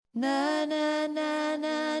Na na na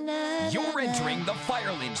na na. You're entering the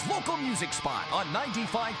Firelands local music spot on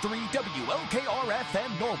 95.3 WLKR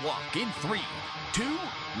FM Norwalk in 3, 2,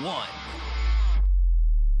 1.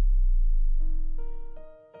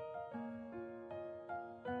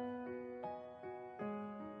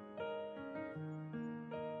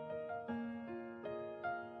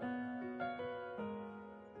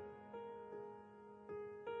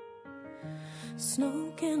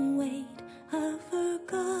 Snow can wait, I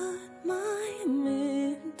forgot my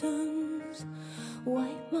mittens.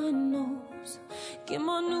 Wipe my nose, get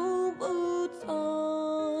my new boots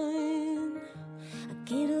on. I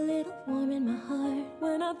get a little warm in my heart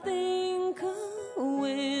when I think of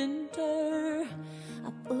winter. I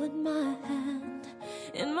put my hand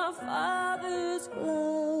in my father's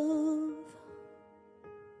glove.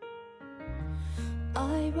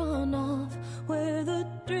 I run off where the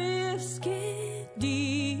drifts get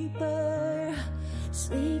deeper.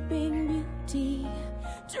 Sleeping Beauty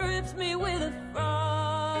trips me with a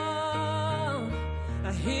frown.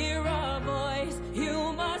 I hear a voice,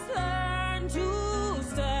 you must learn to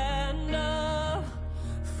stand up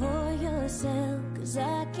for yourself, 'cause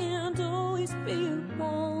I can't always be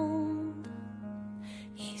around.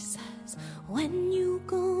 He says, when you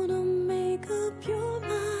gonna make up your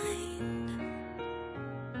mind?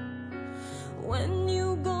 When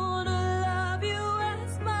you gonna love you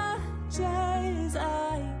as much as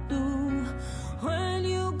I do? When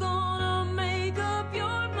you gonna make up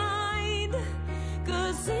your mind?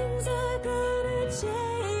 'Cause things are gonna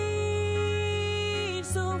change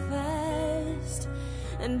so fast,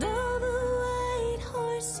 and all the white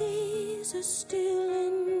horses are still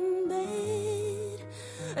in bed.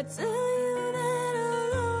 I tell you that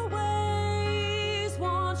I'll always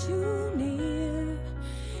want you near.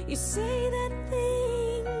 You say that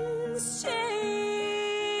things change,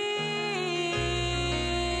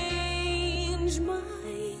 my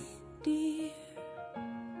dear.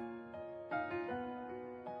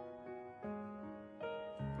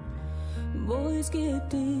 Boys get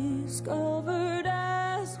discovered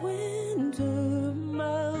as winter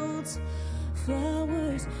melts.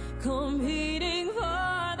 Flowers competing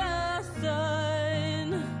for the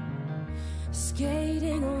sun,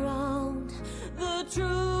 skating around the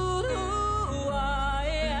truth who I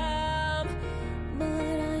am.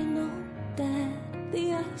 But I know that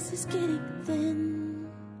the ice is getting thin.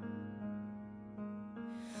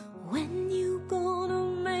 When you gonna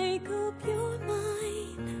make up your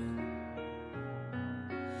mind?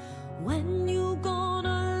 When you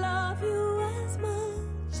gonna love you as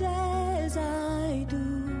much as I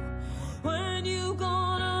do? When you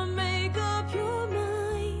gonna make up your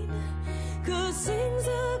mind? 'Cause things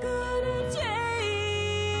are gonna change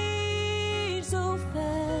so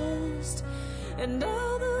fast, and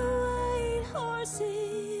all the white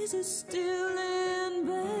horses are still in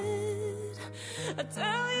bed. I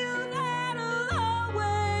tell you that I'll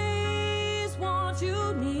always want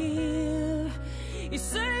you near. You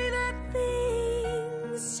say that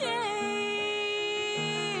things change,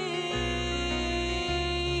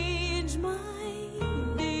 my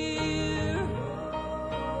dear.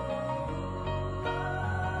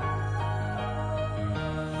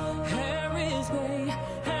 Hair is gray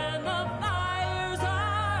and the fires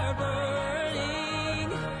are burning.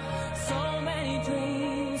 So many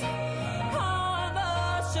dreams on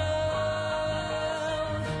the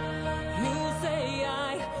shelf. You say I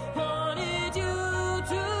wanted you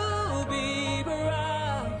to be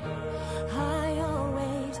proud. I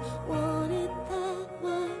always wanted that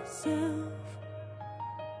myself.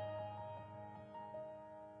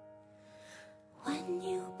 When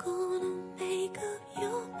you gonna make up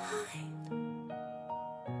your mind?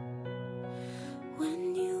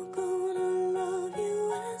 When you gonna love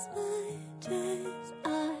you as much as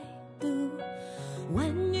I do?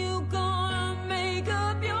 When you gonna make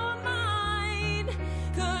up your mind?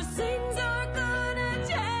 'Cause things are gonna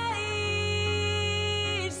change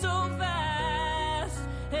so fast,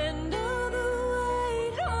 and all the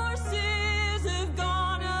white horses have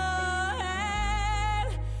gone ahead.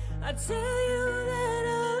 I tell you that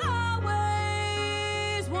I'll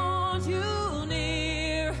always want you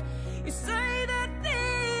near. You say that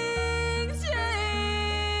things change,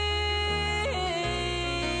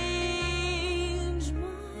 my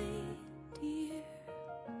dear.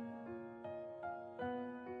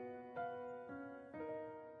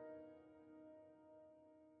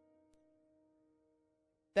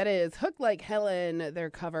 That is Hooked Like Helen, their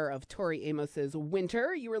cover of Tori Amos's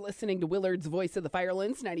Winter. You were listening to Willard's Voice of the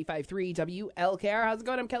Firelands, 95.3 WLKR. How's it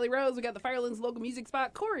going? I'm Kelly Rose. We got the Firelands local music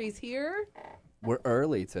spot. Cory's here. We're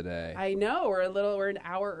early today. I know we're an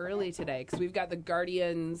hour early today because we've got the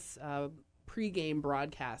Guardians pregame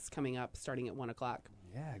broadcast coming up starting at 1:00.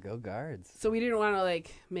 Yeah, go Guards. So we didn't want to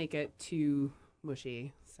make it too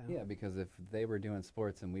mushy. So. Yeah, because if they were doing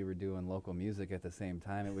sports and we were doing local music at the same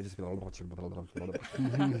time, it would just be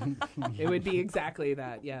It would be exactly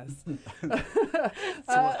that, yes.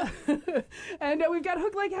 And we've got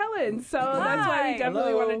Hooked Like Helen, so that's why we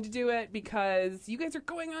definitely wanted to do it, because you guys are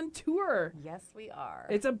going on tour. Yes, we are.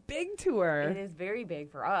 It's a big tour. It is very big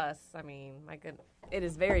for us. I mean, my goodness. It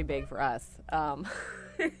is very big for us.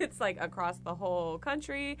 It's like across the whole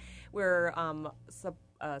country. We're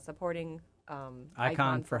supporting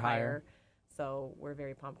Icon for Hire. So we're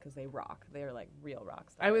very pumped because they rock. They're like real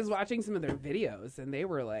rock stars. I was watching some of their videos, and they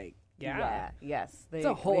were like, yes. It's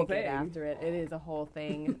a whole they thing. Get after it. It is a whole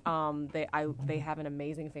thing. They have an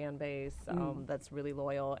amazing fan base that's really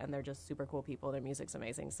loyal, and they're just super cool people. Their music's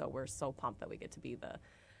amazing. So we're so pumped that we get to be the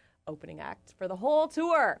opening act for the whole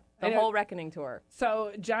tour, the whole Reckoning tour.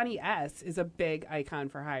 So Johnny S. is a big Icon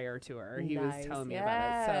for Hire tour. He was telling me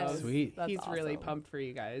about it. So sweet. He's That's really awesome. pumped for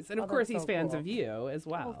you guys. And of course, he's so fans cool. of you as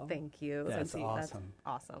well. Oh, thank you. That's awesome.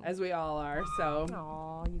 That's awesome. As we all are. So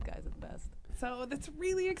Aw, you guys are the best. that's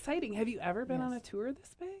really exciting. Have you ever been on a tour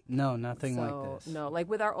this big? No, nothing like this. No, like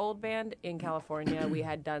with our old band in California, we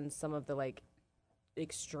had done some of the like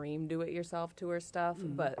extreme do-it-yourself tour stuff,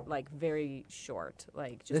 but like very short,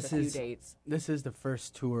 like just a few dates. This is the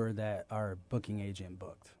first tour that our booking agent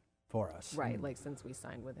booked for us. Right, like since we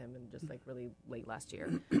signed with him and just like really late last year,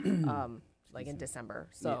 like in December.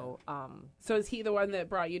 So, So is he the one that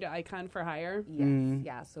brought you to Icon for Hire? yes,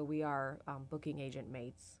 yeah. So we are booking agent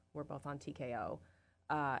mates. We're both on TKO,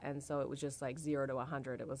 and so it was just like 0 to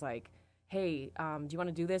 100. It was like, hey, do you want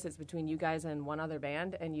to do this? It's between you guys and one other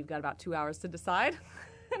band, and you've got about 2 hours to decide.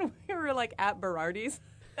 And we were like at Berardi's.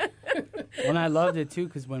 And I loved it too,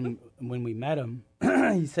 because when we met him,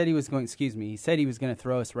 he said he was going. He said he was going to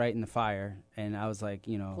throw us right in the fire, and I was like,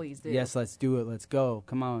 Please do. yes, let's do it. Let's go.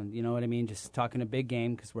 Come on, you know what I mean? Just talking a big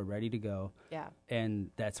game because we're ready to go. Yeah. And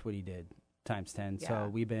that's what he did, times 10. Yeah. So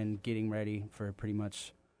we've been getting ready for pretty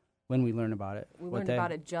much when we learned about it. We learned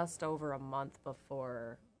about it just over a month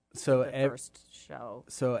before So the first show.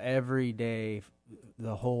 So every day,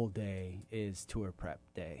 the whole day is tour prep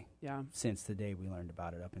day. Yeah. Since the day we learned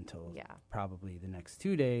about it up until Yeah. probably the next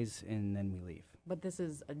 2 days, and then we leave. But this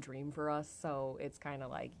is a dream for us, so it's kind of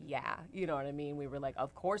like, you know what I mean? We were like,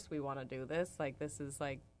 of course we want to do this. Like, this is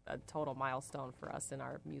like a total milestone for us in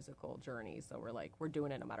our musical journey. So we're like, we're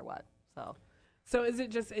doing it no matter what. So is it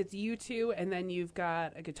just, it's you two, and then you've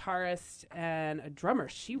got a guitarist and a drummer.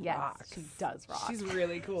 She rocks. She does rock. She's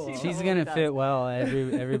really cool. She She's totally gonna does. fit well.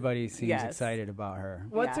 Everybody seems Yes. excited about her.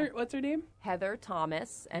 What's Yeah. her name? Heather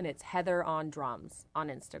Thomas, and it's Heather on drums on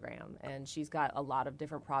Instagram, and she's got a lot of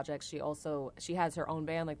different projects. She has her own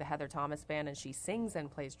band, like the Heather Thomas Band, and she sings and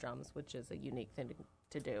plays drums, which is a unique thing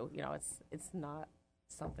to do. It's not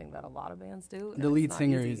something that a lot of bands do. and The it's lead not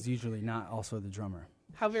singer easy. is usually not also the drummer.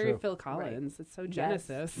 How very Sure. Phil Collins. It's so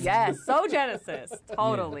Genesis. Yes, so Genesis,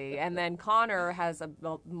 totally. And then Connor has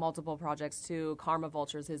multiple projects too. Karma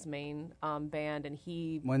Vulture's his main band, and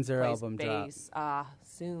he When's their plays album bass.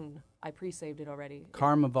 Soon. I pre-saved it already.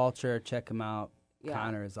 Karma Vulture, check him out. Yeah.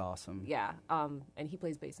 Connor is awesome. Yeah, and he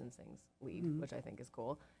plays bass and sings lead, which I think is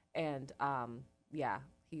cool. And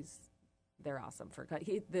they're awesome.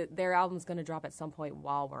 Their album's going to drop at some point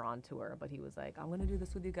while we're on tour, but he was like, I'm going to do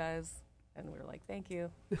this with you guys. And we were like, thank you.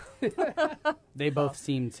 They both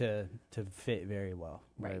seem to fit very well.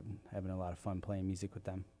 Right. We're having a lot of fun playing music with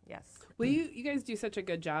them. Yes. Well, you guys do such a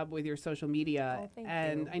good job with your social media, Oh, thank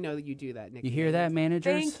and you. I know that you do that, Nikki. You hear that,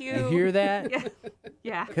 managers? Thank you. You hear that?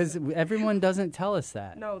 Yeah. Because everyone doesn't tell us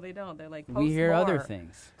that. No, they don't. They're like, post We hear other more.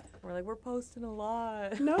 things. We're like, we're posting a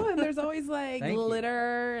lot. No, and there's always like Thank you.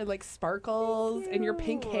 glitter and like sparkles and your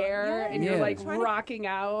pink hair, and you're Yeah. like rocking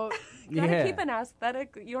out. Gotta keep an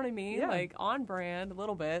aesthetic, you know what I mean? Yeah. Like on brand a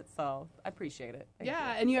little bit. So I appreciate it. Thank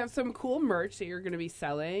Yeah, you. and you have some cool merch that you're going to be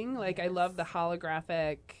selling. Like, I love the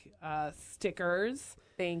holographic stickers.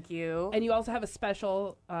 Thank you. And you also have a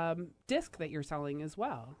special disc that you're selling as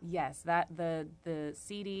well. Yes, that the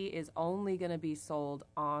CD is only going to be sold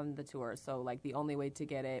on the tour. So like the only way to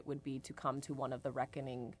get it would be to come to one of the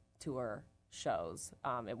Reckoning tour shows.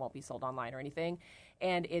 It won't be sold online or anything.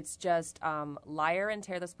 And it's just Liar and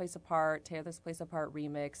Tear This Place Apart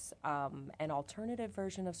remix, an alternative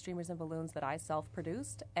version of Streamers and Balloons that I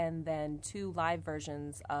self-produced, and then 2 live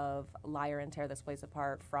versions of Liar and Tear This Place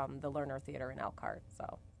Apart from the Lerner Theater in Elkhart.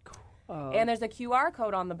 So, and there's a QR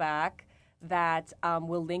code on the back that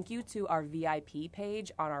will link you to our VIP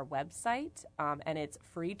page on our website, and it's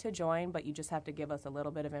free to join, but you just have to give us a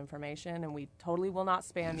little bit of information, and we totally will not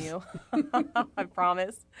spam you. I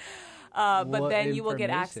promise. But then you will get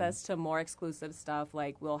access to more exclusive stuff.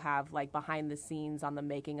 Like we'll have like behind the scenes on the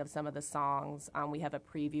making of some of the songs. We have a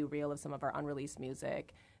preview reel of some of our unreleased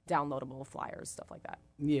music, downloadable flyers, stuff like that.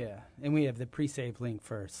 Yeah, and we have the pre-save link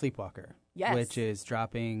for Sleepwalker, Yes. which is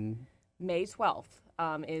dropping May 12th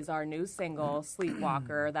is our new single,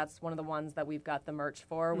 Sleepwalker. That's one of the ones that we've got the merch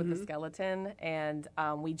for with the skeleton, and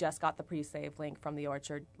we just got the pre-save link from the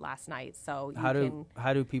Orchard last night. So how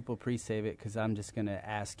do people pre-save it? Because I'm just gonna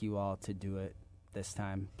ask you all to do it this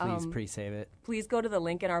time. Please pre-save it. Please go to the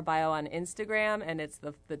link in our bio on Instagram, and it's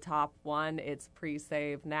the top one. It's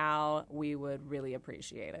pre-save now. We would really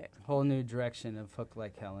appreciate it. Whole new direction of Hooked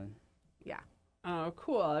Like Helen. Yeah. Oh,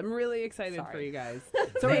 cool. I'm really excited for Sorry. you guys.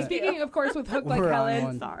 So we're speaking, of course, with Hooked Like We're on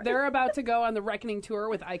Helen. one. They're about to go on the Reckoning Tour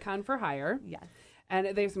with Icon for Hire. Yes. And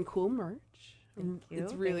they have some cool merch. Thank you.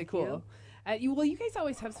 It's really Thank cool. You guys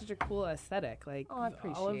always have such a cool aesthetic. Like Oh, I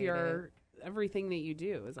appreciate all of your everything that you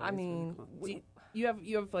do is always really cool.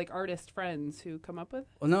 You have like artist friends who come up with?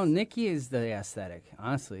 Well, no, Nikki is the aesthetic,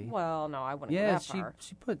 honestly. Well, no, I wouldn't go Yeah, that far.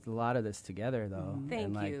 she put a lot of this together though, Thank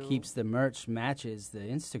and like you. keeps the merch matches the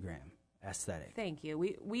Instagram aesthetic. Thank you.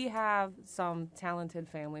 We have some talented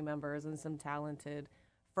family members and some talented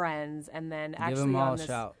friends, and then Give actually them all on a this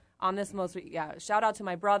shout. on this shout out to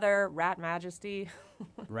my brother Rat Majesty.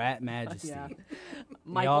 Rat Majesty. Yeah.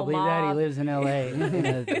 Y'all believe that? He lives in L.A. in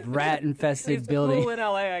a rat-infested He's building. cool in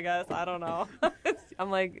LA, I guess. I don't know. I'm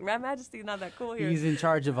like, Rat Majesty's not that cool here. He's in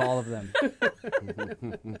charge of all of them.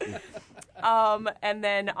 And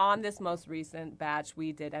then on this most recent batch,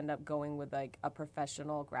 we did end up going with like a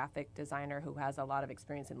professional graphic designer who has a lot of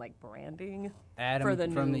experience in like branding. Adam for the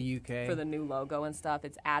from new, the UK. For the new logo and stuff.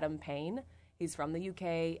 It's Adam Payne. He's from the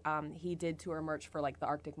UK. He did tour merch for like the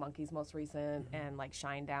Arctic Monkeys most recent and like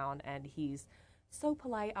Shinedown, and he's so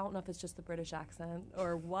polite. I don't know if it's just the British accent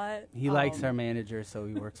or what. He likes our manager, so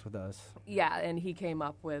he works with us. Yeah, and he came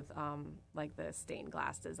up with like the stained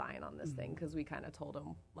glass design on this thing because we kind of told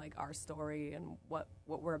him like our story and what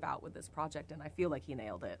we're about with this project, and I feel like he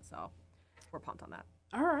nailed it. So we're pumped on that.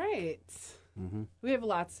 All right. We have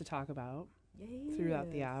lots to talk about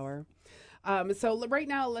throughout the hour. So right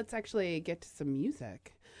now, let's actually get to some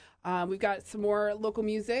music. We've got some more local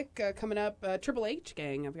music coming up. Triple H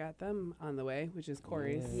Gang, I've got them on the way, which is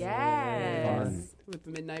Corey's. Yes. With the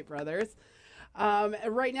Midnight Brothers.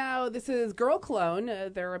 Right now, this is Girl Cologne.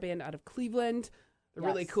 They're a band out of Cleveland. They're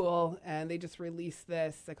really cool, and they just released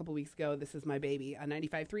this a couple weeks ago. This is My Baby on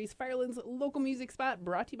 95.3's Fireland's local music spot,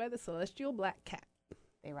 brought to you by the Celestial Black Cat.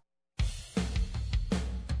 Whoa.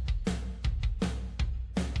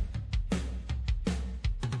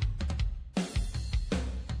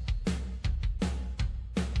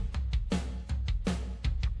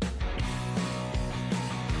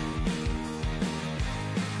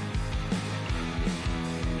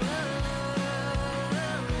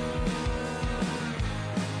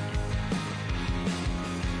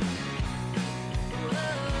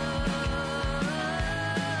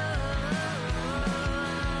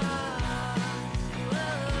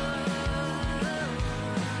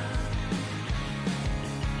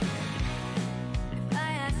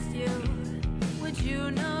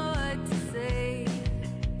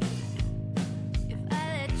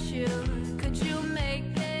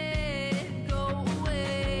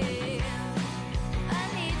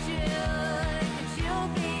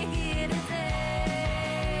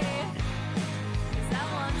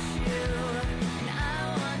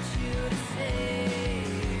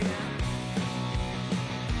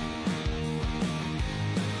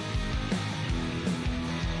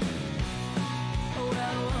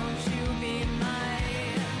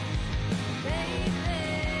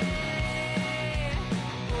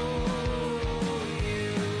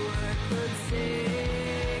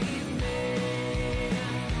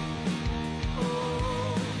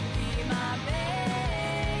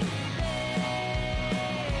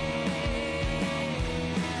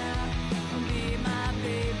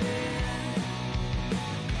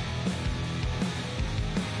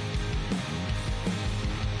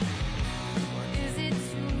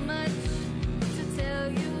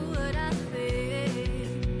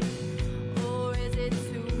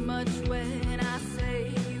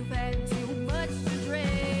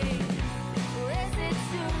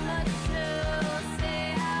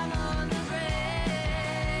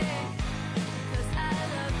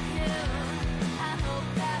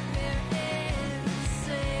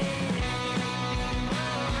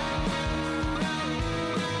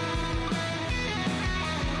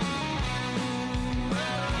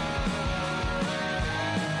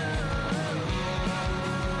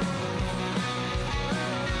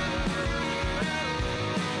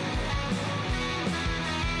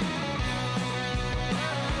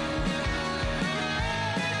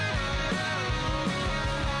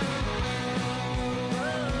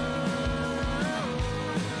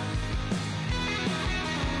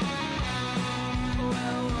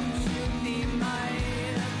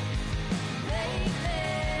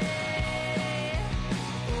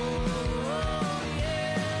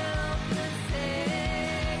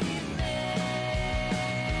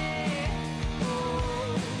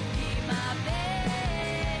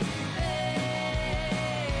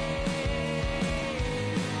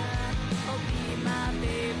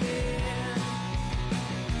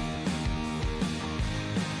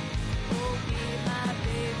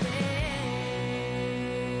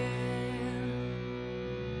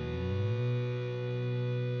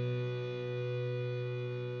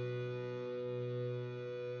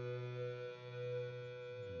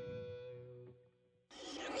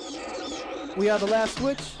 We are the Last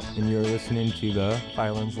Switch. And you're listening to the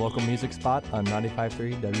Firelands local music spot on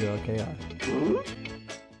 95.3 WLKR.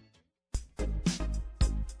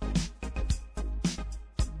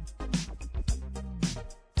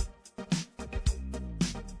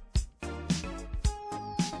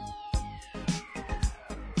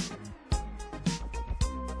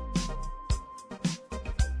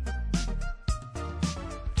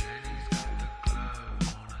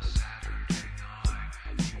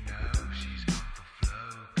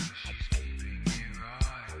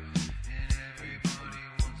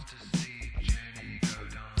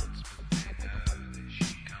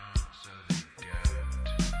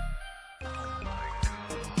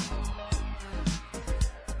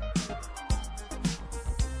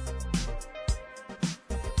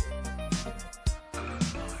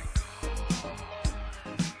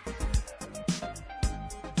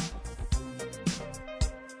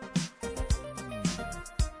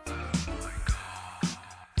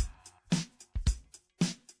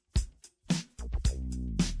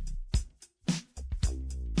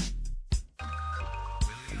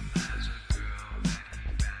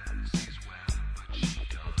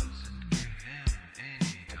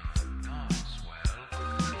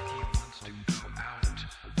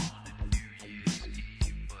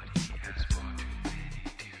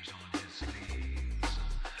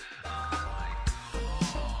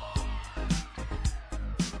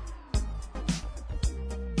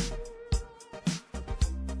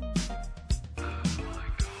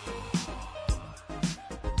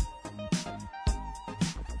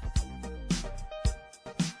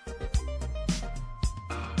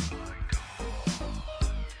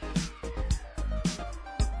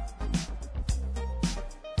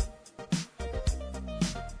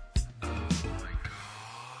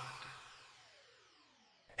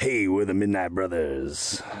 Hey, we're the Midnight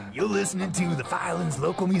Brothers. You're listening to the Firelands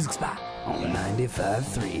local music spot On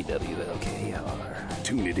 95.3 WLKR.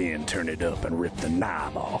 Tune it in, turn it up, and rip the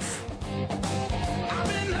knob off.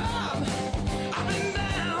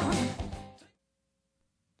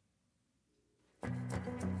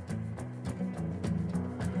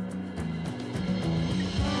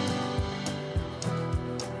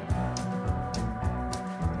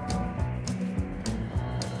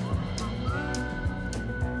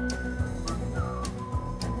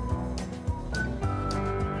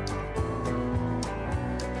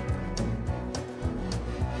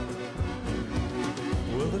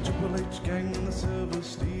 Triple H gang and the Silver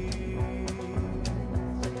Steed,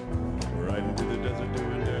 riding to the desert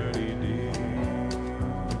doing dirty deeds.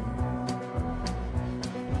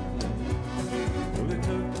 Well, they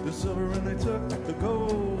took the silver and they took the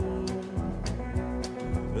gold.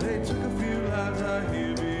 They took a few lives, I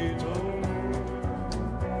hear be told.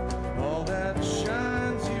 All that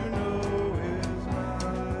shines, you know, is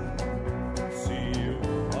mine. See you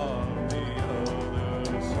on the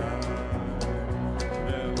other side.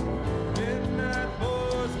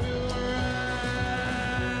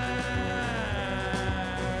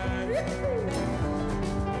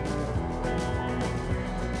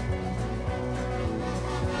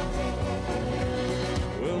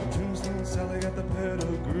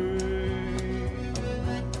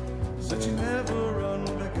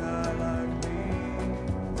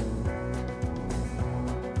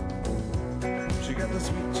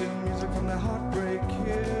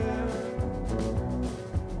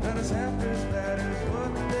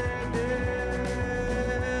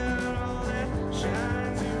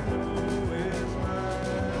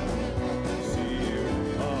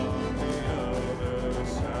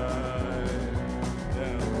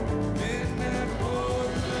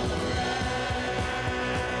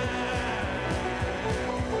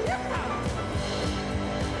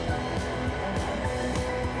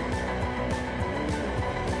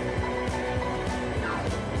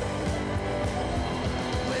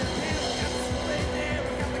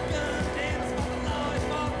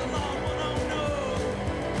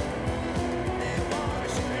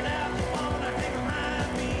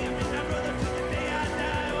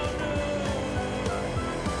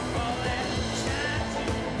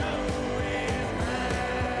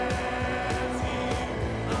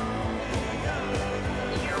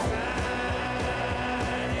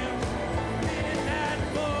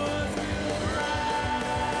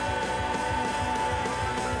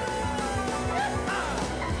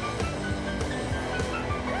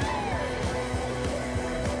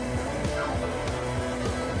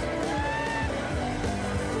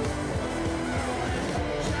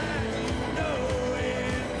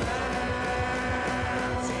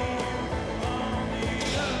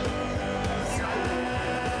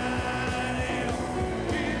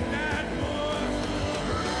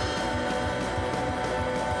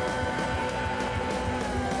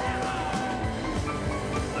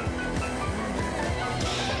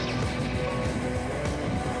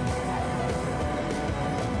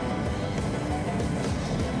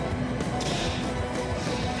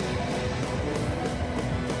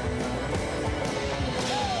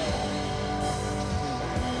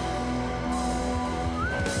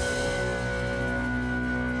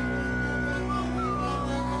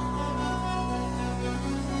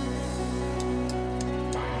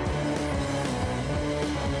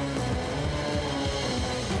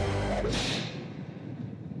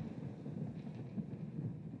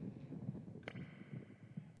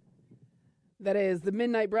 That is the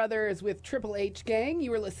Midnight Brothers with Triple H Gang.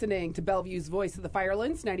 You were listening to Bellevue's Voice of the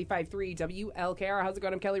Firelands, 95.3 WLKR. How's it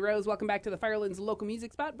going? I'm Kelly Rose. Welcome back to the Firelands Local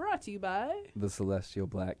Music Spot, brought to you by The Celestial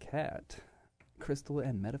Black Cat, Crystal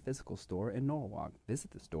and Metaphysical Store in Norwalk.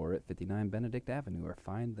 Visit the store at 59 Benedict Avenue or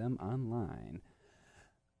find them online.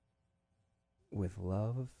 With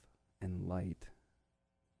love and light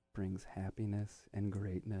brings happiness and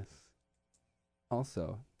greatness.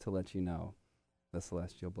 Also, to let you know, the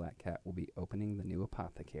Celestial Black Cat will be opening the new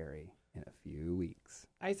apothecary in a few weeks.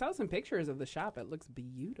 I saw some pictures of the shop. It looks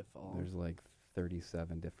beautiful. There's like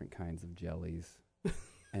 37 different kinds of jellies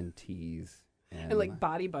and teas. And like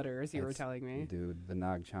body butters, you were telling me. Dude, the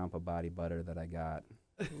Nag Champa body butter that I got,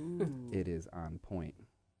 it is on point.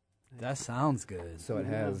 That sounds good. So it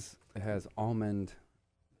has almond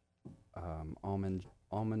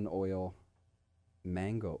oil,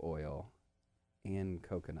 mango oil, and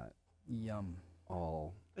coconut. Yum.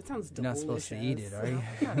 All. That sounds delicious. You're not supposed to eat it, are you?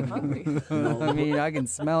 I'm hungry. No, I mean, I can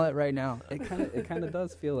smell it right now. It kind of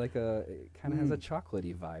does feel like it kind of has a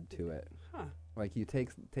chocolatey vibe to it. Huh. Like you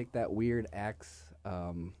take that weird Axe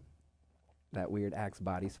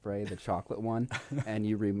body spray, the chocolate one, and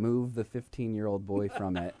you remove the 15-year-old boy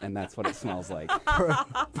from it, and that's what it smells like.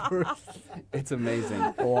 It's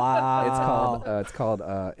amazing. Wow. It's called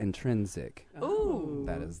Intrinsic. Ooh.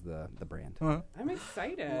 That is the brand. I'm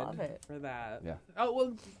excited Love it. for that. Yeah. Oh,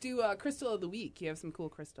 we'll do Crystal of the Week. You have some cool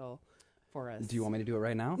crystal for us. Do you want me to do it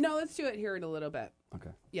right now? No, let's do it here in a little bit. Okay.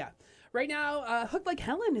 Yeah. Right now, Hooked Like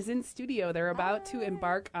Helen is in studio. They're about to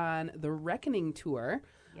embark on the Reckoning Tour,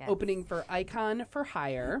 opening for Icon for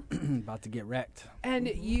Hire. About to get wrecked. And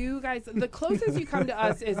you guys, the closest you come to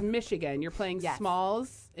us is Michigan. You're playing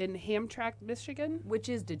Smalls in Hamtramck, Michigan? Which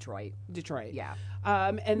is Detroit. Detroit. Yeah.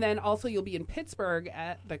 And then also you'll be in Pittsburgh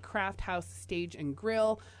at the Craft House Stage and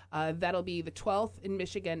Grill. That'll be the 12th in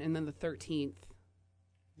Michigan and then the 13th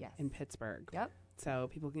in Pittsburgh. Yep. So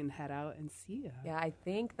people can head out and see you. Yeah, I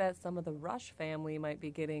think that some of the Rush family might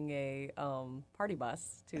be getting a party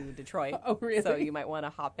bus to Detroit. Oh, really? So you might want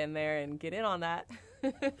to hop in there and get in on that.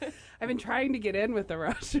 I've been trying to get in with the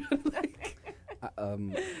Rush. I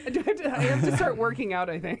have to start working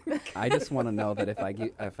out, I think. I just want to know that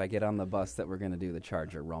if I get on the bus that we're going to do the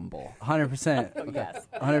Charger Rumble. 100%. Yes.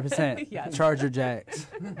 100%. Yes. Charger Jacks.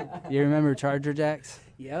 You remember Charger Jacks?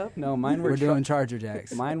 Yep. No, mine were We're doing Charger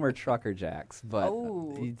Jacks. Mine were Trucker Jacks, but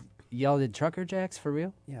Y'all did Trucker Jacks for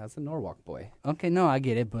real? yeah, I was a Norwalk boy. Okay, no, I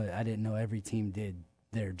get it, but I didn't know every team did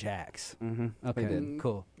their Jacks. Mm-hmm. Okay, We did.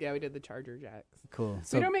 cool. Yeah, we did the Charger Jacks. Cool. We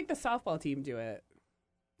So don't make the softball team do it.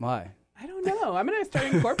 why? I don't know. I'm going to start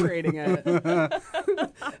incorporating it.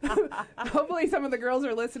 Hopefully some of the girls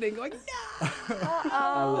are listening going, no!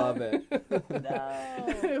 I love it.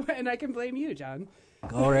 No. And I can blame you, John.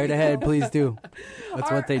 Go right ahead, please do. That's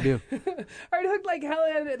what they do. All right, Hooked Like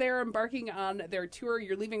Helen, they're embarking on their tour.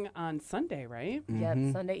 You're leaving on Sunday, right?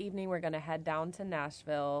 Yep, Sunday evening we're going to head down to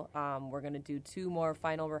Nashville. We're going to do 2 more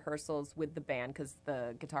final rehearsals with the band because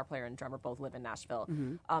the guitar player and drummer both live in Nashville.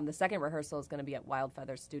 The second rehearsal is going to be at Wild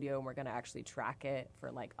Feather Studio, and we're going to actually track it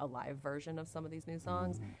for like a live version of some of these new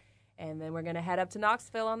songs. And then we're going to head up to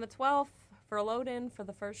Knoxville on the 12th for a load-in for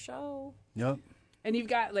the first show. Yep. And you've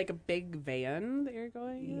got like a big van that you're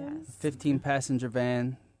going in? Yes. 15-passenger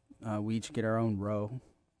van. We each get our own row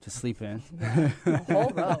to sleep in. A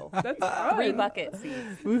whole row. That's fun. 3 bucket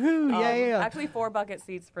seats. Woohoo! Yeah. Actually, 4 bucket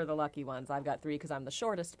seats for the lucky ones. I've got 3 because I'm the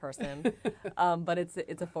shortest person. But it's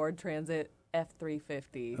a Ford Transit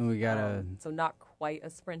F350. And we got so not quite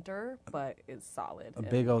a Sprinter, but it's solid. a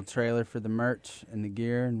big old trailer for the merch and the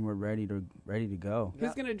gear, and we're ready to go.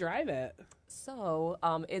 Who's going to drive it? So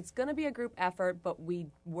it's going to be a group effort, but we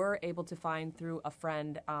were able to find through a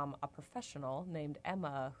friend a professional named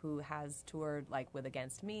Emma who has toured like with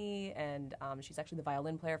Against Me, and she's actually the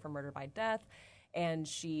violin player for Murder by Death. And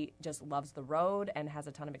she just loves the road and has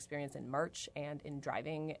a ton of experience in merch and in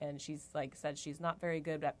driving. And she's like said she's not very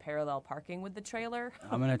good at parallel parking with the trailer.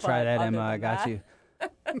 I'm going to try that, Emma. I got you.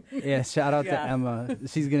 Yeah, shout out to Emma.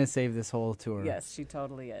 She's going to save this whole tour. Yes, she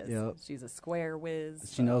totally is. Yep. She's a square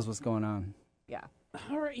whiz. She knows what's going on. Yeah.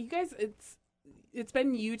 All right, you guys, it's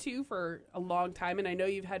been you two for a long time, and I know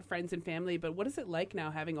you've had friends and family, but what is it like now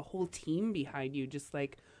having a whole team behind you, just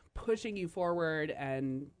like pushing you forward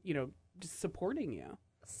and, you know, just supporting you?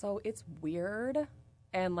 So it's weird.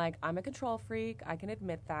 And, like, I'm a control freak. I can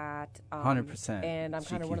admit that. 100%. And I'm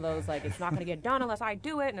kind of one of those, like, it's not going to get done unless I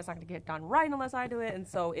do it, and it's not going to get done right unless I do it. And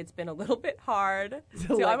so it's been a little bit hard.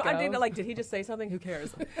 I'm thinking, like, did he just say something? Who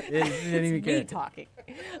cares? He didn't even care. Me talking.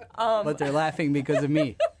 But they're laughing because of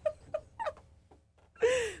me.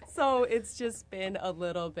 So it's just been a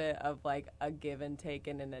little bit of like a give and take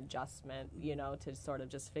and an adjustment, you know, to sort of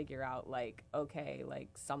just figure out like, okay, like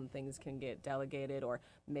some things can get delegated, or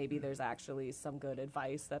maybe there's actually some good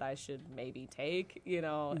advice that I should maybe take, you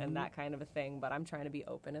know, and that kind of a thing. But I'm trying to be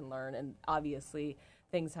open and learn. And obviously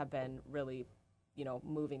things have been really, you know,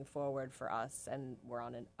 moving forward for us, and we're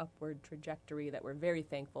on an upward trajectory that we're very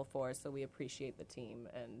thankful for. So we appreciate the team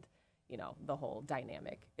and, you know, the whole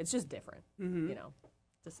dynamic. It's just different, you know.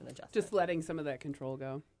 Just an adjustment. Just letting some of that control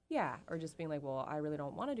go. Yeah, or just being like, well, I really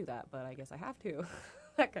don't want to do that, but I guess I have to.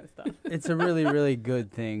 That kind of stuff. It's a really, really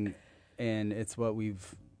good thing, and it's what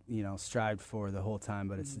we've, you know, strived for the whole time,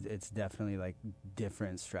 but it's definitely like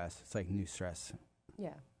different stress. It's like new stress.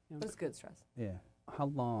 Yeah, but it's good stress. Yeah. How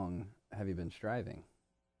long have you been striving?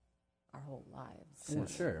 Our whole lives. Well,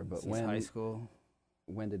 sure, but Since high school.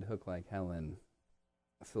 When did Hooked Like Helen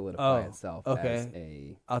solidify itself as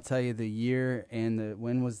a... I'll tell you the year and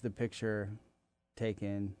when was the picture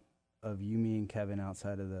taken of you, me, and Kevin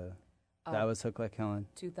outside of the... that was Hooked Like Helen?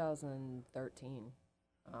 2013.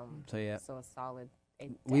 So, yeah. So a solid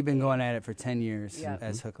 8 We've been going at it for 10 years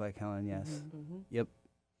as Hooked Like Helen, yes. Yep.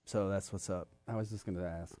 So that's what's up. I was just going to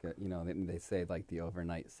ask, you know, they say like the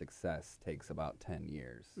overnight success takes about 10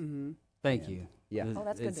 years. Thank you. Yeah. Oh,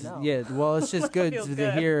 that's good to know. Yeah, well, it's just good Feels to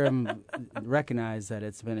good. hear him recognize that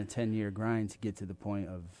it's been a 10-year grind to get to the point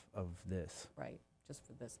of this. Right, just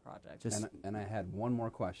for this project. And I had one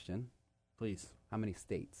more question. Please. How many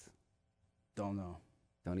states? Don't know.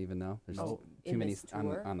 Don't even know? There's Oh, too in many this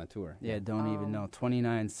tour? on the tour. Yeah, don't even know.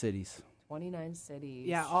 29 cities. 29 cities.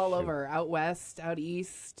 Yeah, all over. Out west, out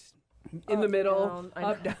east, in the middle, down.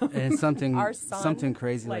 up, down. And something Our son, something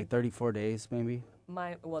crazy like like 34 days maybe.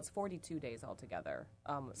 Well, it's 42 days altogether.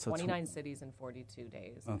 So 29 cities in 42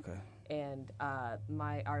 days. Okay. And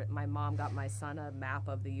my mom got my son a map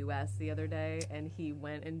of the U.S. the other day, and he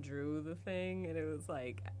went and drew the thing, and it was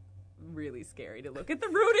like really scary to look at the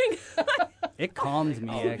routing. It calmed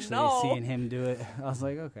me actually seeing him do it. I was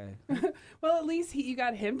like, okay. Well, at least you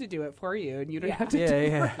got him to do it for you, and you don't have to do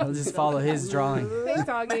Yeah. I'll just follow his drawing. Thanks,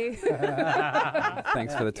 Augie.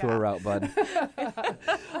 Thanks for the tour route, bud.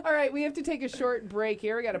 All right, we have to take a short break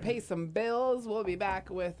here. We got to pay some bills. We'll be back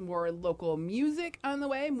with more local music on the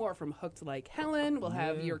way, more from Hooked Like Helen. We'll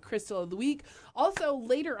have your Crystal of the Week. Also,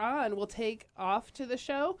 later on, we'll take off to the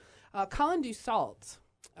show Colin Dussault.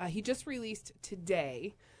 He just released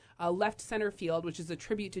today Left Center Field, which is a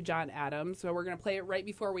tribute to John Adams. So we're going to play it right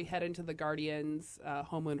before we head into the Guardians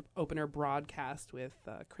home opener broadcast with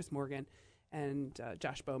Chris Morgan and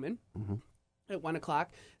Josh Bowman at 1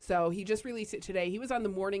 o'clock. So he just released it today. He was on the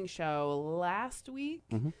morning show last week,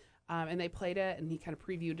 and they played it, and he kind of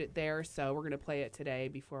previewed it there. So we're going to play it today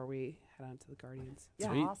before we head on to the Guardians. Yeah,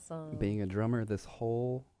 Sweet. awesome. Being a drummer, this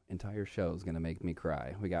whole entire show is going to make me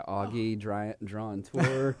cry. We got Augie drawing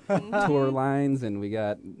tour lines, and we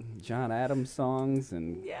got John Adams songs,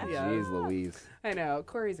 and geez Louise. I know.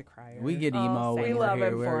 Corey's a crier. We get emo. we when love we're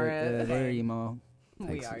him here. for it. We're emo.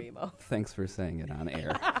 We are emo. Thanks for saying it on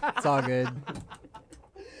air. It's all good.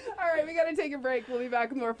 All right, we got to take a break. We'll be back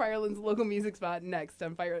with more Fireland's local music spot next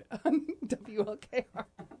on WLKR.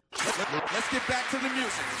 Let's get back to the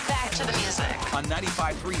music. Back to the music. On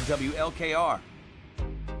 95.3 WLKR.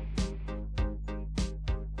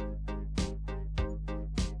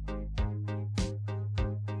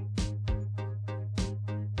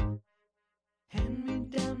 Hand me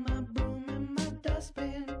down my broom and my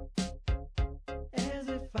dustbin, as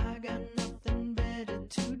if I got nothing better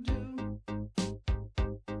to do.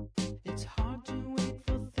 It's hard to wait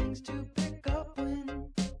for things to pick up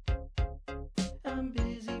when I'm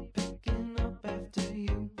busy picking up after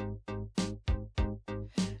you.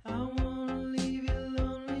 I wanna leave you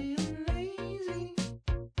lonely and lazy.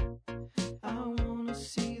 I wanna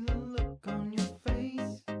see the look on your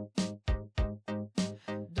face.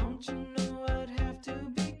 Don't you know I'd have to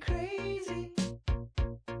be crazy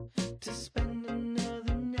to spend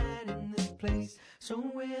another night in this place? So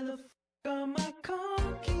where the are my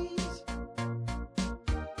car keys?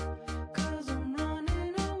 'Cause I'm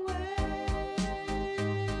running away.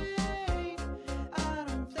 I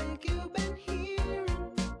don't think you've been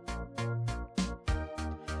hearing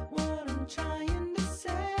what I'm trying to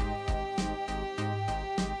say.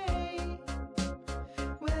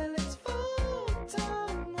 Well, it's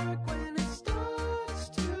full-time work when it starts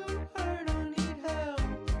to hurt. I need help,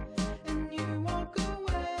 and you walk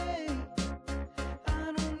away. I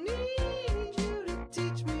don't need you to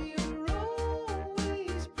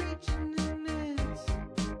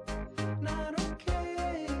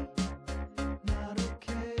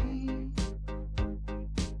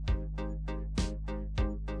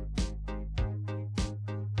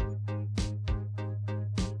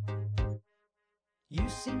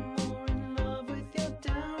seem more in love with your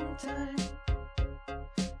downtime.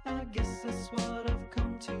 I guess that's what I've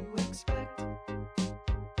come to expect.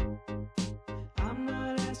 I'm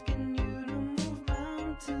not asking you to move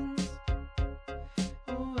mountains.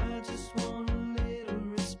 Oh, I just want a little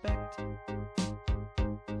respect.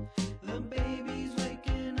 The baby's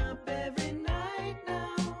waking up every night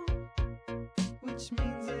now, which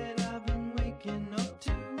means that I've been waking up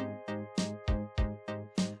too.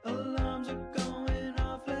 Alarms are going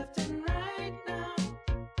off left and right now,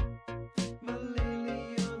 but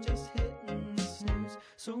lately you're just hitting the snooze.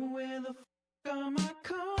 So where the f*** are my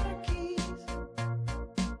car keys?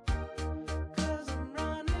 'Cause I'm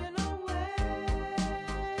running away.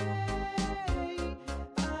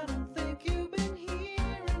 I don't think you've been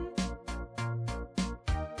hearing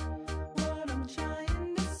what I'm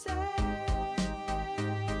trying to say.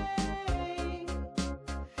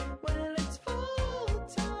 Well, it's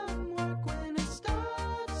full-time work when it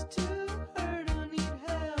starts to hurt. I need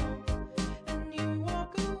help, and you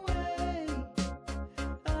walk away.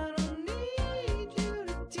 I don't need you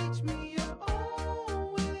to teach me. You're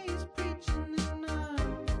always preaching, and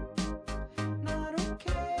I'm not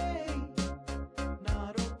okay.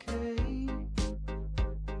 Not okay.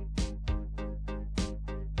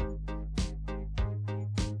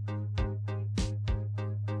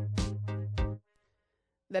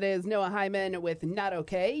 That is Noah Hyman with Not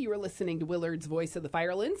Okay. You are listening to Willard's Voice of the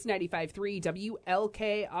Firelands, 95.3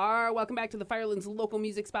 WLKR. Welcome back to the Firelands local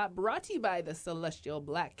music spot, brought to you by the Celestial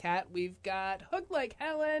Black Cat. We've got Hooked Like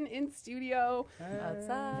Helen in studio. What's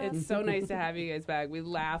up? It's so nice to have you guys back. We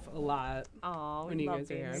laugh a lot. Aw, when we you love guys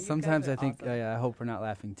are being here. here. You Sometimes guys I are think awesome. I hope we're not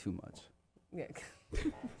laughing too much. Yeah.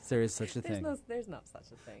 There is such a thing. There's no such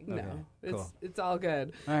a thing. No, Okay, cool. it's all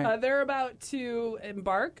good. All right. They're about to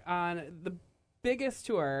embark on the biggest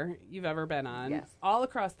tour you've ever been on, Yes. all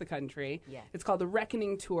across the country. Yes. It's called the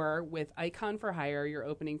Reckoning Tour with Icon for Hire. You're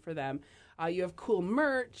opening for them. You have cool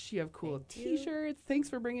merch. You have cool Thank you. T-shirts. Thanks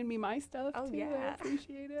for bringing me my stuff, Oh, too. yeah. I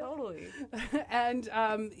appreciate it. Totally. And,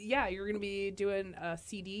 yeah, you're going to be doing a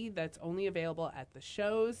CD that's only available at the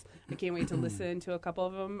shows. I can't wait to listen to a couple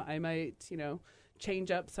of them. I might,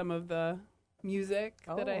 change up some of the music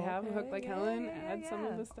that I have, okay. Hooked Like Yeah, Helen, yeah, add some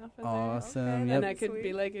of yeah. the stuff in Awesome. Okay, Yep. and I could Sweet.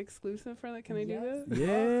 be like exclusive for that. Can I do Yes. this?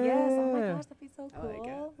 Yeah. Yes. Oh my gosh, that'd be so I cool. like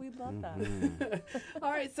it. We'd love that.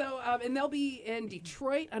 All right, so and they'll be in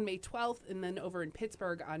Detroit on May 12th, and then over in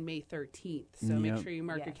Pittsburgh on May 13th. So make Yep. sure you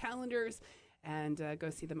mark your Yes. calendars and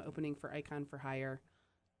go see them opening for Icon for Hire.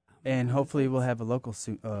 And hopefully we'll have a local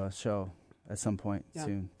show at some point Yeah.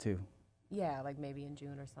 soon too. Yeah, like maybe in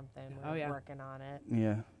June or something. We're Oh, yeah. working on it.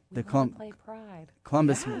 Yeah. We The wanna play Pride.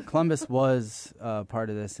 Columbus was part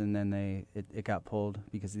of this, and then it got pulled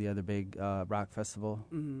because of the other big rock festival.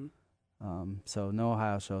 Mm-hmm. So no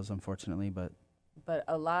Ohio shows, unfortunately, but But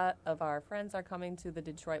a lot of our friends are coming to the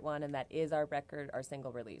Detroit one, and that is our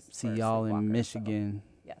single release. see for y'all Sleepwalker, in so, Michigan.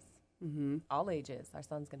 yes. Mm-hmm. All ages. Our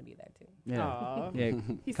son's going to be there, too. Yeah, Aw. yeah.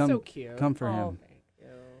 He's come, so cute. Come for Oh, him. thank you.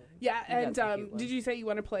 Yeah, You and got some cute did ones. you say you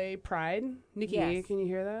want to play Pride? Nikki, Yes. can you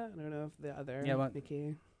hear that? I don't know if the other Yeah, what?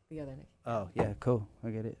 Nikki. The other Nick. Oh yeah, cool.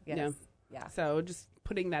 I get it. Yes. Yeah. So just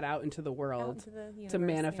putting that out into the Out world into the universe, to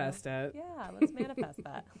manifest it. Yeah, let's manifest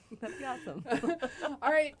that. That'd be awesome.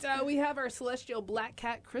 All right, we have our Celestial Black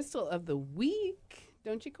Cat Crystal of the Week.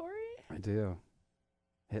 Don't you, Corey? I do.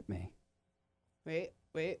 Hit me. Wait.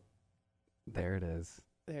 There it is.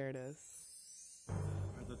 There it is.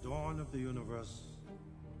 At the dawn of the universe,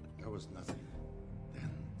 there was nothing. Then,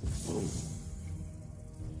 boom.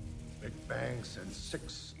 Big Bang sent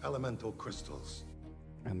 6 elemental crystals.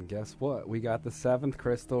 And guess what? We got the 7th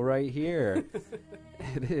crystal right here.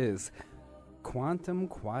 It is Quantum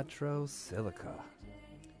Quattro Silica.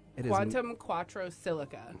 It is Quantum Quattro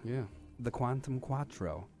Silica. Yeah, the Quantum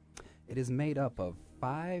Quattro. It is made up of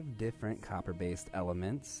 5 different copper-based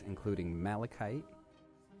elements, including malachite,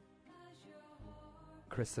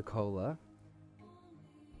 chrysocolla,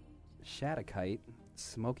 shattuckite,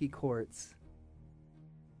 smoky quartz,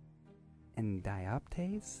 and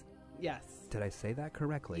dioptase? Yes. Did I say that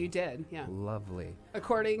correctly? You did, yeah. Lovely.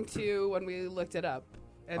 According to when we looked it up,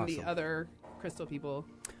 and the Awesome. other crystal people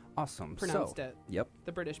Awesome. pronounced So, it. Yep.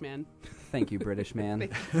 The British man. Thank you, British man.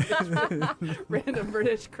 Random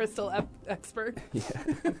British crystal expert. Yeah.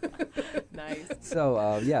 Nice.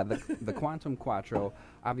 So, yeah, the Quantum Quattro,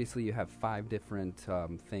 obviously you have 5 different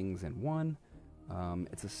things in one.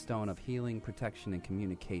 It's a stone of healing, protection, and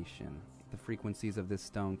communication. The frequencies of this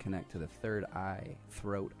stone connect to the third eye,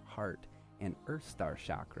 throat, heart, and earth star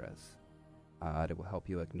chakras. It will help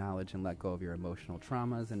you acknowledge and let go of your emotional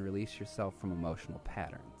traumas and release yourself from emotional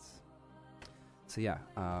patterns. So yeah,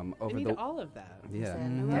 I over need the all of that. yeah. I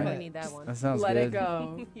Mhm. really Yeah. need that one. That sounds Let good. it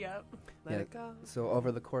go. Yep. Let Yeah. it go. So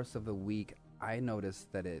over the course of the week, I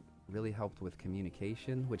noticed that it really helped with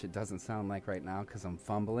communication, which it doesn't sound like right now because I'm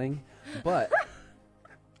fumbling. But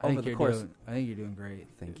I over think, the you're course, doing, I think you're doing great.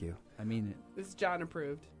 thank you. I mean it. This is John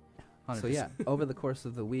approved. 100%. So yeah, over the course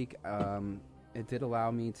of the week, it did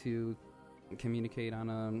allow me to communicate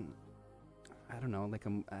on I don't know, like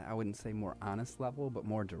I wouldn't say more honest level, but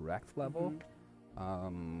more direct level.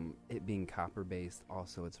 It being copper based,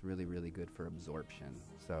 also it's really, really good for absorption.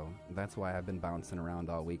 So that's why I've been bouncing around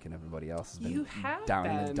all week, and everybody else has been You have down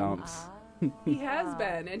in the been. dumps. He has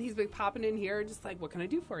been, and he's been popping in here, just like, what can I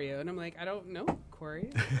do for you? And I'm like, I don't know, Corey.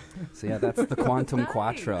 So yeah, that's the Quantum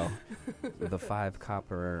Quattro, the 5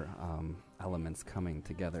 copper elements coming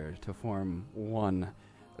together to form one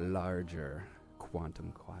larger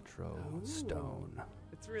Quantum Quattro stone.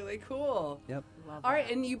 It's really cool. Yep. Love All right,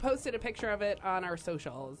 that. and you posted a picture of it on our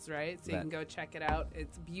socials, right? So you That- can go check it out.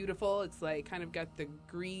 It's beautiful. It's like kind of got the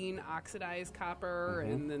green oxidized copper,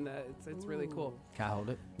 and then it's really cool. Can I hold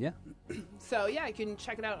it? Yeah. So yeah, you can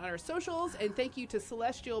check it out on our socials. And thank you to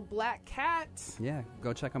Celestial Black Cat. Yeah,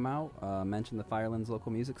 go check them out. Mention the Firelands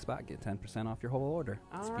local music spot. Get 10% off your whole order.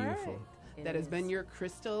 It's beautiful. It That has is. been your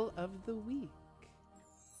crystal of the week.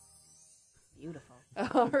 Beautiful.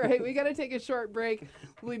 All right, we got to take a short break.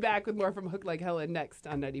 We'll be back with more from Hooked Like Helen next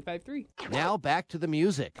on 95.3. Now back to the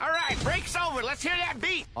music All right, break's over. Let's hear that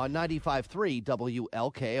beat. on 95.3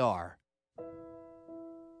 WLKR.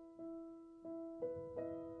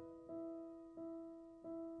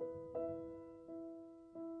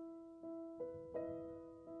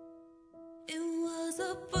 It was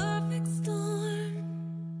a perfect storm.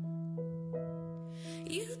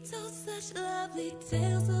 You told such lovely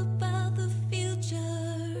tales about the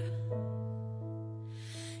future.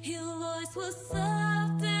 Your voice was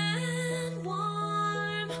soft and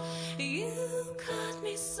warm. You caught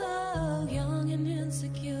me so young and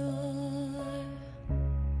insecure.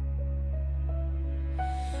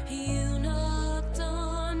 You knocked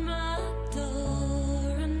on my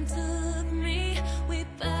door and took me. We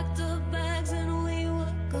packed our bags and we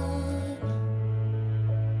were gone.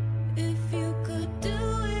 If you could do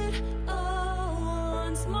it all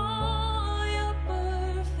once more, you're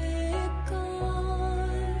perfect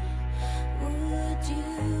gone. Would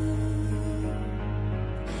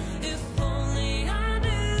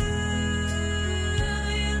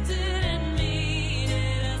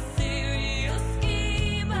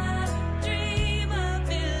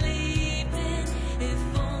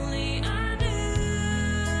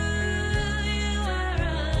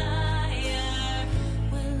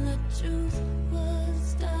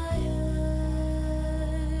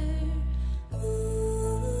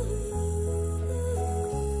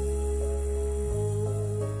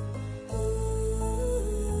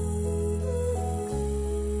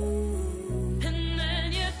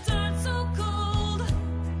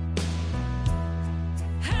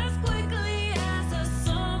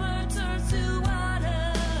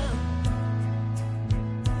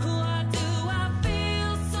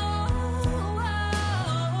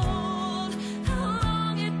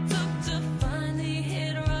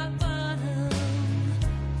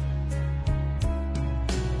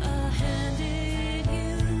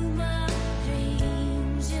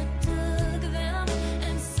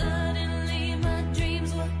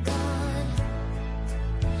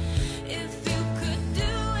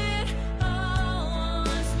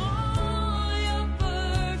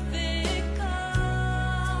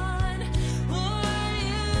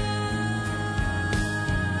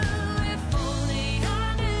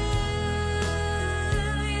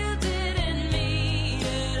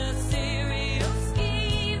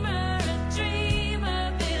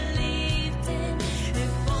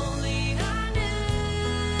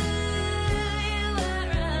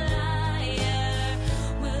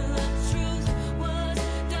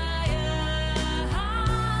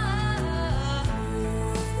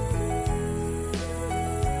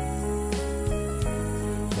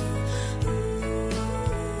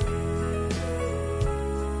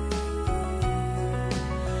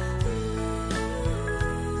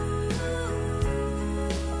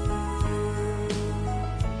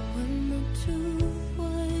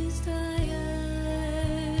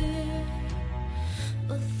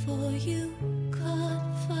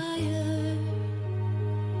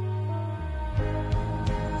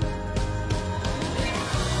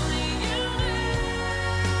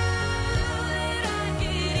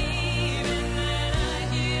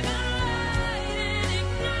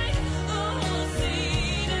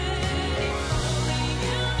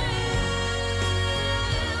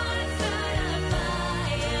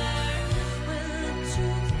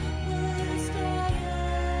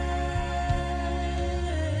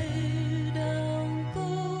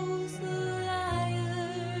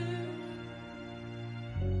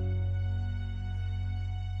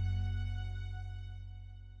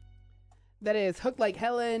That is Hooked Like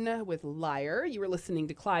Helen with Liar. You were listening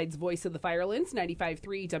to Clyde's Voice of the Firelands,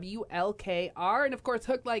 95.3 WLKR. And, of course,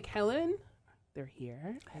 Hooked Like Helen, they're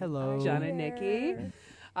here. Hello. John and Nikki.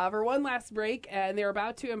 For one last break, and they're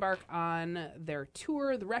about to embark on their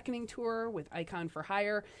tour, the Reckoning Tour with Icon for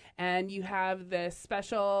Hire. And you have this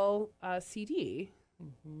special CD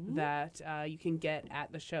that you can get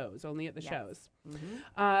at the shows, only at the shows.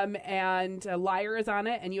 And Liar is on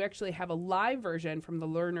it, and you actually have a live version from the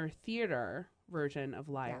Lerner Theater version of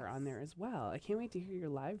Liar on there as well. I can't wait to hear your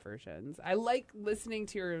live versions. I like listening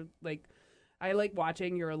to your, I like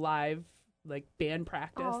watching your live, band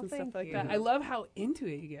practice and stuff like that. I love how into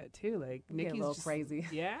it you get, too. Nikki's a little just crazy.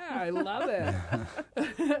 Yeah, I love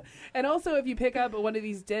it. And also, if you pick up one of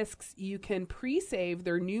these discs, you can pre-save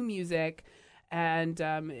their new music and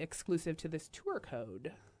exclusive to this tour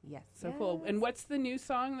code. Yes. So cool. And what's the new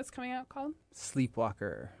song that's coming out called?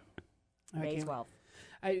 Sleepwalker. May 12th.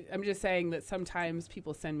 I'm just saying that sometimes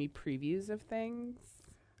people send me previews of things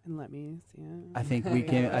and let me see it. I think we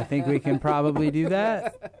can probably do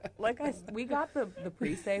that. We got the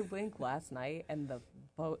pre-save link last night, and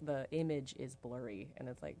the image is blurry, and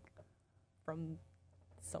it's from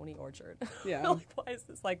Sony Orchard. Yeah. Why is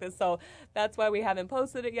this like this? So that's why we haven't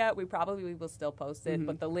posted it yet. We probably will still post it,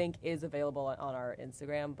 but the link is available on our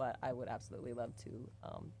Instagram. But I would absolutely love to.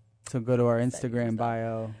 So go to our Instagram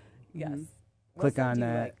bio. Yes. Click on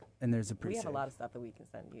that, and there's a pre-save. We have a lot of stuff that we can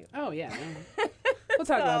send you. Oh, yeah. We'll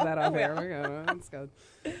talk about that off air. We're going to. Let's go.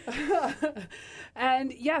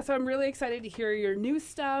 And, so I'm really excited to hear your new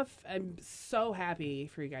stuff. I'm so happy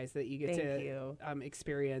for you guys that you get to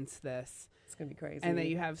experience this. It's going to be crazy. And that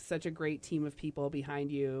you have such a great team of people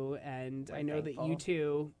behind you. And I know that you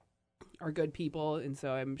two are good people. And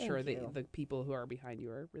so I'm sure that the people who are behind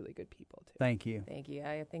you are really good people, too. Thank you. Thank you.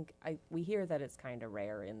 I think we hear that it's kind of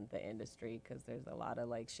rare in the industry because there's a lot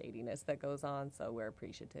of shadiness that goes on. So we're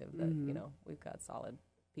appreciative that, we've got solid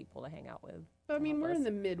people to hang out with. I mean, we're in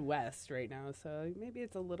the Midwest right now, so maybe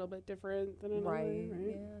it's a little bit different than in LA, right?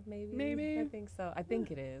 Yeah, maybe. I think so. I think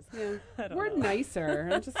it is. Yeah, we're nicer.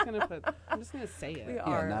 I'm just gonna say it. We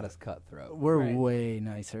are not as cutthroat. We're way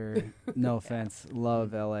nicer. No offense,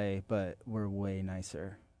 love LA, but we're way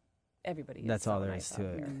nicer. Everybody. That's so all there nice is to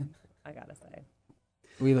it. here, I gotta say.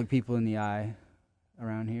 We look people in the eye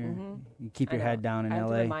around here. You keep your head down in I have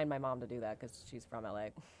LA. to remind my mom to do that because she's from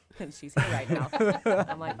LA and she's here right now.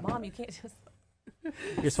 I'm like, Mom, you can't just.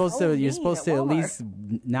 You're supposed to at least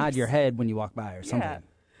nod your head when you walk by or something. Yeah.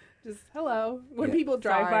 Just hello. When people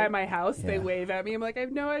drive by my house, they wave at me. I'm like, I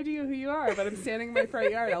have no idea who you are, but I'm standing in my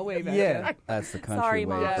front yard. I'll wave at you. That's the country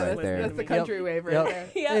wave right there. That's the country wave right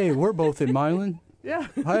there. Yep. Hey, we're both in Milan. Yeah.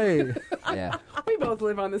 Hey. Yeah. We both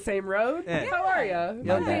live on the same road. Yeah. How are you?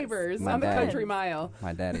 We're neighbors on the country mile.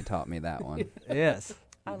 My daddy taught me that one. Yes.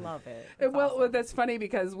 I love it. Well, that's funny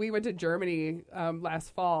because we went to Germany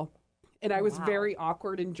last fall. And I was very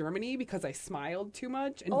awkward in Germany because I smiled too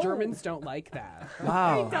much, and Germans don't like that.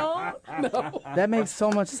 Wow. I don't. No. That makes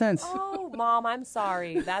so much sense. Oh, Mom, I'm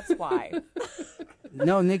sorry. That's why.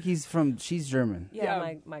 No, Nikki's she's German.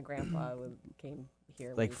 Yeah. My grandpa came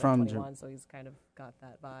here when he was from 21, so he's kind of got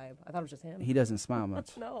that vibe. I thought it was just him. He doesn't smile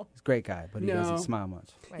much. No. He's a great guy, but he doesn't smile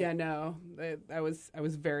much. Right. Yeah, no. I was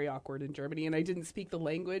very awkward in Germany, and I didn't speak the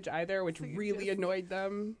language either, which really annoyed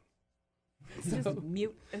them. Just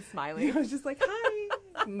mute and smiling. I was just like, hi.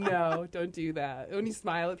 No, don't do that. When you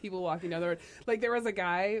smile at people walking down the road. There was a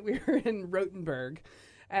guy, we were in Rothenburg,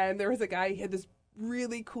 and there was a guy, he had this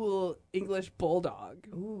really cool English bulldog.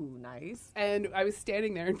 Ooh, nice. And I was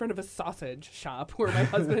standing there in front of a sausage shop where my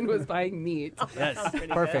husband was buying meat. Yes,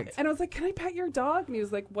 perfect. And I was like, can I pet your dog? And he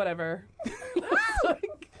was like, whatever.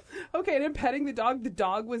 Okay, and I'm petting the dog. The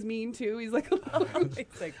dog was mean, too. He's like, I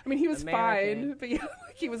mean, he was American. fine, but yeah,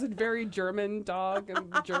 he was a very German dog,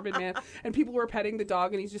 a German man. And people were petting the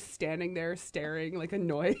dog, and he's just standing there staring,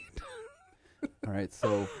 annoyed. All right,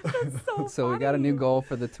 so so we got a new goal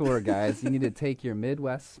for the tour, guys. You need to take your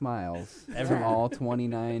Midwest smiles from all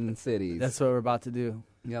 29 cities. That's what we're about to do.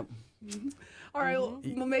 Yep. All right, well,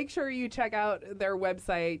 make sure you check out their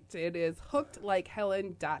website. It is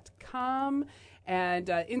hookedlikehelen.com. And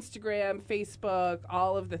Instagram, Facebook,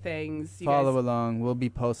 all of the things. Follow along. We'll be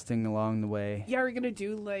posting along the way. Yeah, we're going to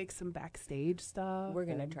do some backstage stuff. We're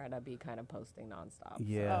going to try to be kind of posting nonstop.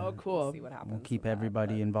 Yeah. Oh, cool. We'll see what happens. We'll keep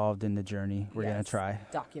everybody involved in the journey. We're going to try.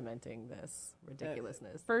 Documenting this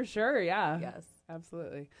ridiculousness. For sure, yeah. Yes.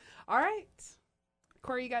 Absolutely. All right.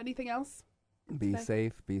 Cory, you got anything else? Be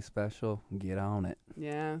safe, be special, get on it.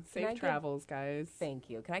 Yeah, safe travels, guys. Thank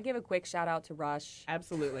you. Can I give a quick shout out to Rush?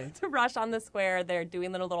 Absolutely. To Rush on the Square. They're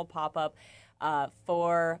doing a little pop-up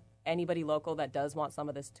for anybody local that does want some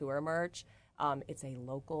of this tour merch, it's a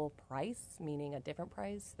local price, meaning a different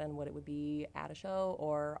price than what it would be at a show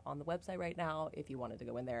or on the website right now if you wanted to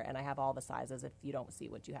go in there. And I have all the sizes if you don't see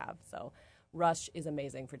what you have. So Rush is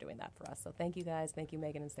amazing for doing that for us. So thank you guys. Thank you,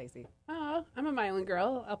 Megan and Stacy. Oh, I'm a Mylan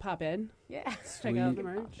girl. I'll pop in. Yeah. Check out the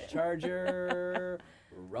merch. Charger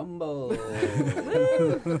Rumble.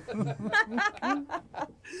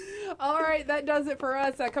 All right, that does it for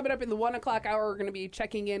us. Coming up in the 1 o'clock hour, we're going to be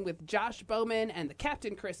checking in with Josh Bowman and the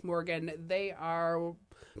Captain Chris Morgan. They are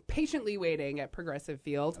patiently waiting at Progressive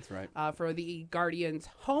Field. That's right. For the Guardians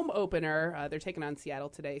home opener. They're taking on Seattle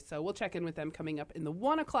today, so we'll check in with them coming up in the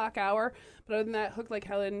 1 o'clock hour. But other than that, Hooked Like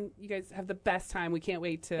Helen, you guys have the best time. We can't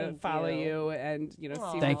wait to follow you and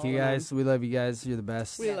see. Thank you guys. We love you guys. You're the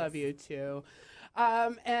best. We love you too.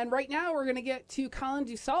 And right now we're going to get to Colin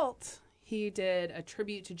Dussault. He did a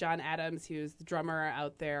tribute to John Adams. He was the drummer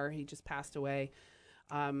out there. He just passed away.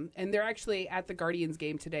 And they're actually at the Guardians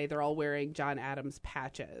game today. They're all wearing John Adams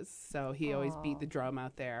patches. So he always beat the drum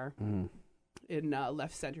out there in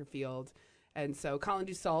left center field. And so Colin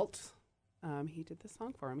Dussault, he did this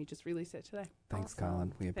song for him. He just released it today. Thanks,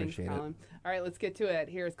 Colin. We appreciate Thanks, Colin. All right, let's get to it.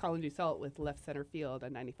 Here's Colin Dussault with Left Center Field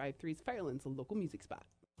on 95.3's Fireland's local music spot.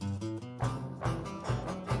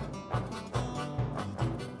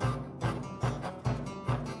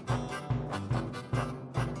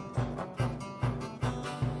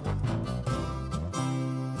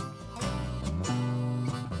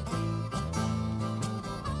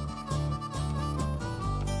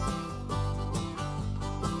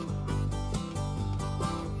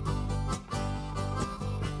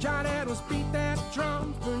 John Adams beat that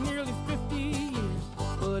drum for nearly 50 years,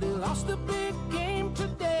 but he lost a big game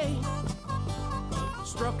today.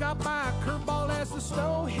 Struck out by a curveball as the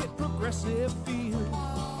snow hit Progressive Field.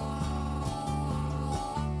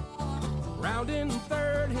 Rounding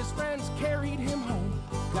third, his friends carried him home.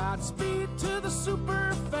 Godspeed to the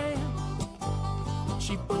super fan.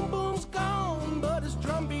 Chief Boom Boom's gone, but his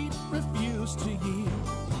drum beat refused to yield.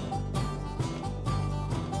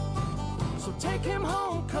 So take him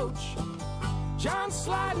home, coach. John's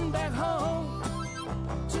sliding back home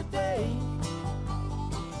today.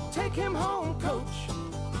 Take him home, coach.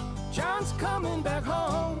 John's coming back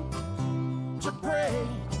home to pray.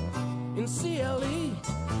 In CLE,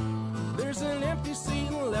 there's an empty seat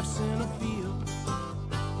in left center field.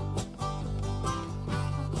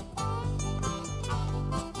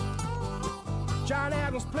 John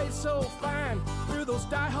Adams played so fine through those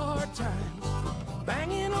die-hard times,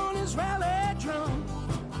 banging on his rally drum.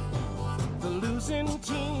 The losing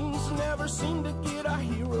teams never seem to get our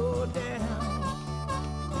hero down.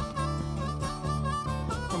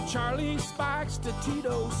 From Charlie Spikes to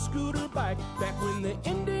Tito's scooter bike, back when the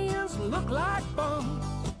Indians looked like bums,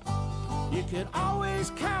 you could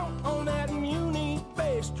always count on that Muni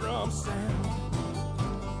bass drum sound.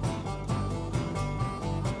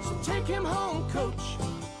 So take him home, coach.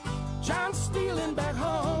 John's stealing back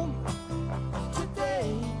home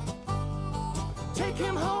today. Take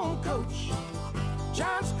him home, coach.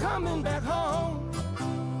 John's coming back home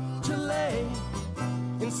to lay.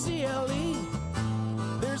 In CLE,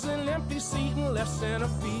 there's an empty seat in left center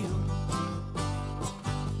field.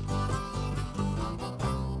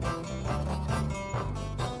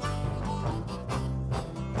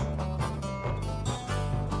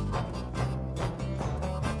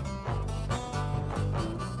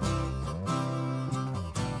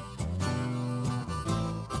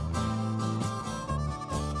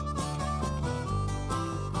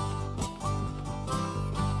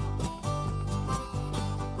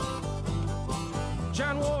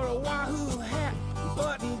 John wore a Wahoo hat,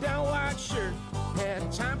 button-down white shirt,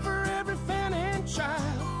 had time for every fan and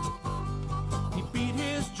child. He beat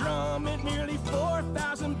his drum at nearly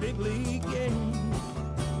 4,000 big league games.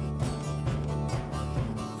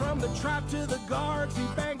 From the tribe to the guards, he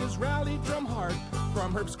banged his rally drum hard.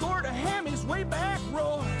 From Herb Score to Hammy's way back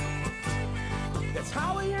roar. That's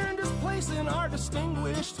how he earned his place in our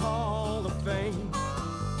distinguished Hall of Fame.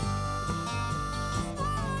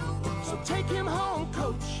 So take him home,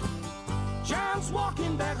 coach. John's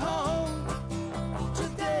walking back home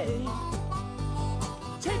today.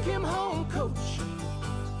 Take him home, coach.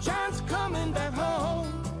 John's coming back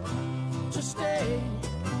home to stay.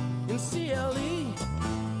 In CLE,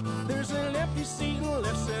 there's an empty seat in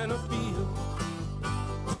left center field.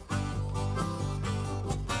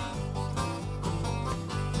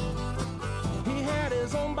 He had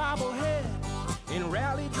his own bobblehead in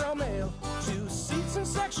rally drum ale, 2 seats in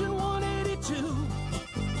section 182.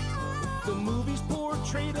 The movies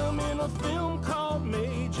portrayed him in a film called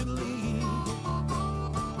Major League.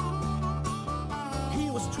 He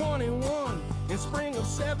was 21 in spring of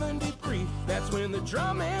 73. That's when the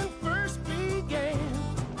drumming first began.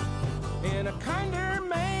 And a kinder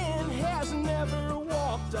man has never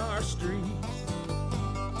walked our streets.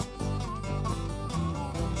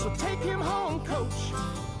 So take him home, coach.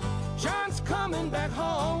 John's coming back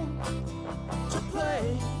home to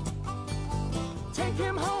play. Take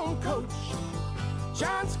him home, coach.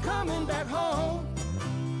 John's coming back home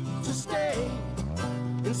to stay.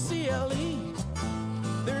 In CLE,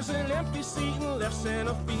 there's an empty seat in left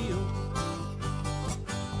center field.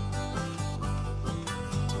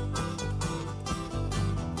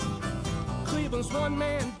 Cleveland's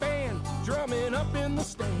one-man band drumming up in the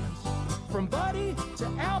stands. From Buddy to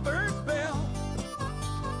Albert Bell,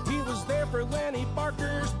 he was there for Lenny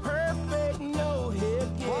Barker's perfect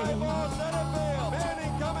no-hit game. Fly ball center field.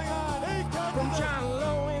 Benny coming on. He comes From John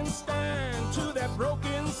Lowenstein to that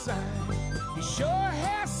broken sign, he sure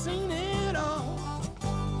has seen it all.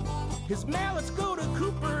 His mallets go to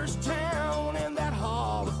Cooperstown and that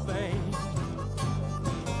Hall of Fame.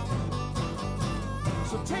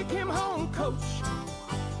 So take him home, coach.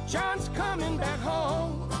 John's coming back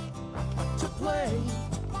home to play.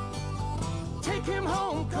 Take him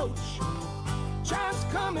home, coach. John's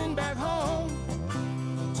coming back home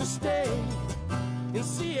to stay. In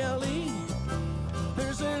CLE,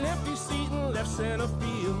 there's an empty seat in left center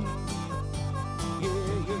field.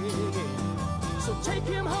 Yeah. So take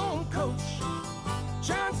him home, coach.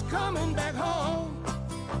 John's coming back home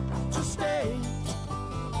to stay.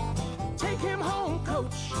 Take him home,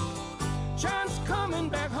 coach. John's coming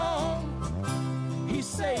back home. He's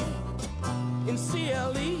safe in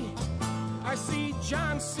CLE. I see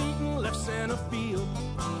John Seaton left center field.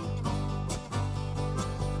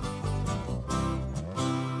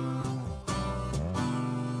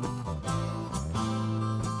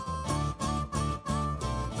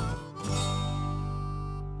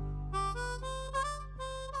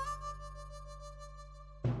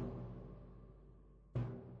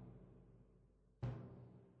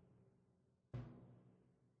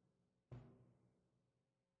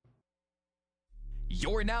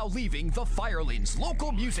 You're now leaving the Firelands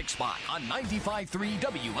local music spot on 95.3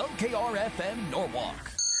 WLKR FM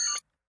Norwalk.